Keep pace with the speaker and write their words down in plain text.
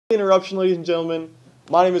Interruption, ladies and gentlemen.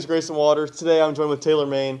 My name is Grayson Waters. Today I'm joined with Taylor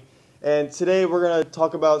Main, and today we're going to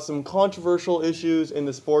talk about some controversial issues in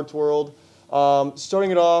the sports world.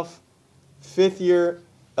 Starting it off, fifth year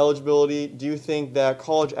eligibility. Do you think that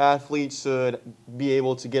college athletes should be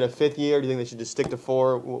able to get a fifth year? Do you think they should just stick to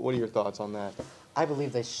 4? What are your thoughts on that? I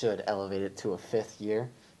believe they should elevate it to a fifth year,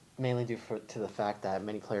 mainly due to the fact that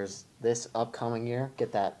many players this upcoming year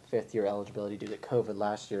get that fifth year eligibility due to COVID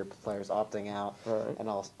last year, players opting out, Right. and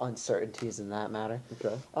all uncertainties in that matter.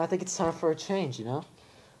 Okay. I think it's time for a change, you know?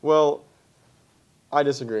 Well, I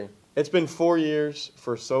disagree. It's been 4 years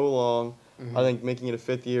for so long. Mm-hmm. I think making it a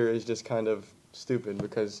fifth year is just kind of stupid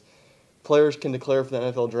because players can declare for the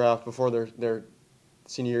NFL draft before their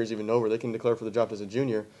senior year is even over. They can declare for the draft as a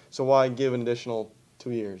junior. So why give an additional 2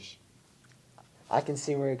 years? I can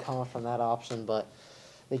see where you're coming from that option, but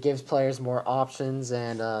it gives players more options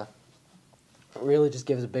and really just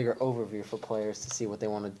gives a bigger overview for players to see what they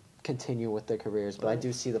want to continue with their careers. But I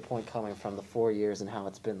do see the point coming from the 4 years and how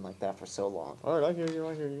it's been like that for so long. All right, I hear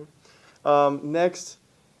you. Next,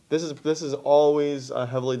 this is always a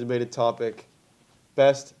heavily debated topic.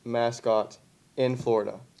 Best mascot in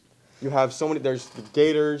Florida. You have so many. There's the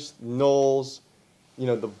Gators, Noles,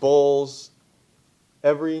 the Bulls.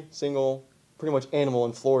 Every single pretty much animal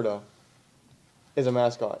in Florida is a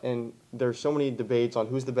mascot, and there's so many debates on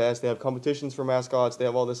who's the best. They have competitions for mascots. They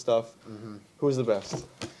have all this stuff. Mm-hmm. Who's the best?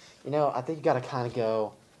 I think you got to kind of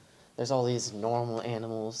go. There's all these normal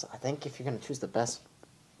animals. I think if you're going to choose the best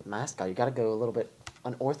mascot, you got to go a little bit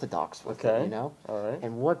unorthodox with it, All right.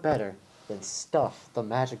 And what better than Stuff the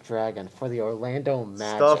Magic Dragon for the Orlando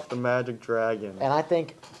Magic? Stuff the Magic Dragon. And I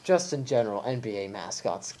think just in general, NBA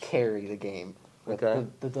mascots carry the game. With Okay.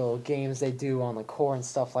 the little games they do on the court and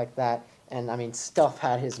stuff like that. And, I mean, Stuff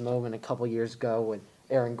had his moment a couple years ago when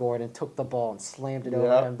Aaron Gordon took the ball and slammed it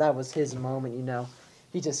over him. That was his moment,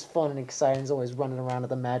 He's just fun and exciting. He's always running around at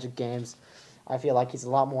the Magic games. I feel like he's a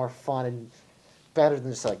lot more fun and better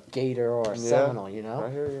than just a Gator or a Seminole, I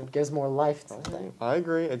hear you. Gives more life to the thing. I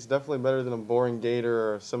agree. It's definitely better than a boring Gator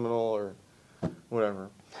or a Seminole or whatever.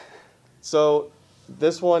 So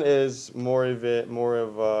this one is more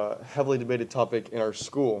of a heavily debated topic in our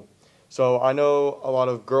school. So I know a lot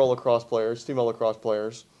of girl lacrosse players, female lacrosse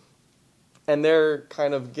players, and they're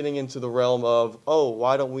kind of getting into the realm of,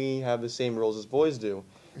 why don't we have the same rules as boys do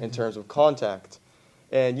in terms of contact?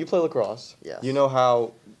 And you play lacrosse. Yes. You know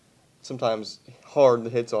how sometimes hard the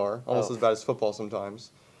hits are, almost as bad as football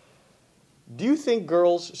sometimes. Do you think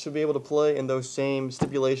girls should be able to play in those same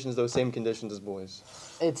stipulations, those same conditions as boys?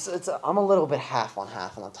 I'm a little bit half on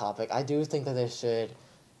the topic. I do think that they should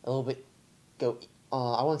a little bit go,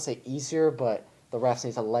 I wouldn't say easier, but the refs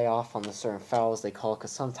need to lay off on the certain fouls they call,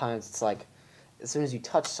 because sometimes it's like, as soon as you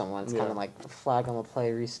touch someone, it's kind of like the flag on the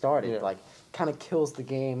play restarted. Yeah. Like, kind of kills the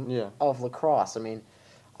game Yeah. of lacrosse. I mean,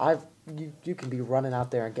 you can be running out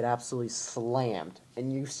there and get absolutely slammed,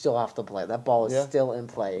 and you still have to play. That ball is still in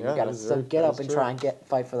play. Yeah, You got to still get up and try and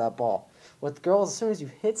fight for that ball. With girls, as soon as you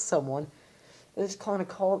hit someone, they just kind of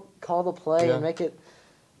call the play and make it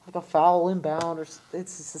like a foul inbound, or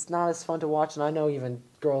it's just not as fun to watch. And I know even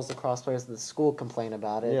girls lacrosse players at the school complain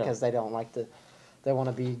about it because they don't like they want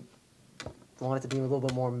it to be a little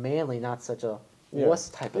bit more manly, not such a wuss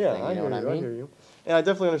type of thing. You know what I mean? I hear you. And I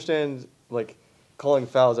definitely understand, calling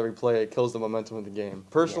fouls every play, it kills the momentum of the game.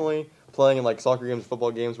 Personally, playing in soccer games,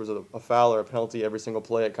 football games, where there's a foul or a penalty every single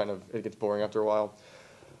play, it gets boring after a while.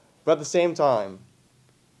 But at the same time,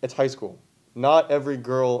 it's high school. Not every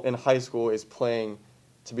girl in high school is playing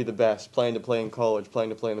to be the best, playing to play in college, playing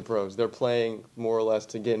to play in the pros. They're playing more or less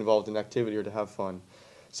to get involved in activity or to have fun.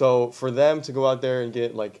 So for them to go out there and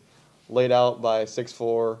get laid out by a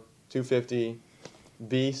 6'4", 250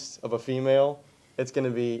 beast of a female, it's going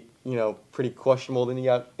to be, pretty questionable. Then you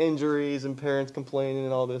got injuries and parents complaining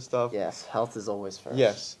and all this stuff. Yes, health is always first.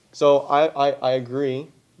 Yes. So I agree.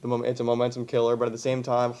 It's a momentum killer, but at the same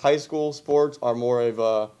time, high school sports are more of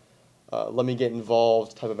a let me get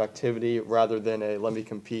involved type of activity rather than a let me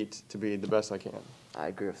compete to be the best I can. I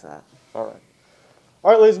agree with that. All right.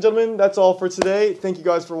 All right, ladies and gentlemen, that's all for today. Thank you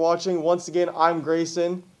guys for watching. Once again, I'm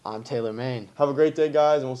Grayson. I'm Taylor Main. Have a great day,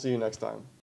 guys, and we'll see you next time.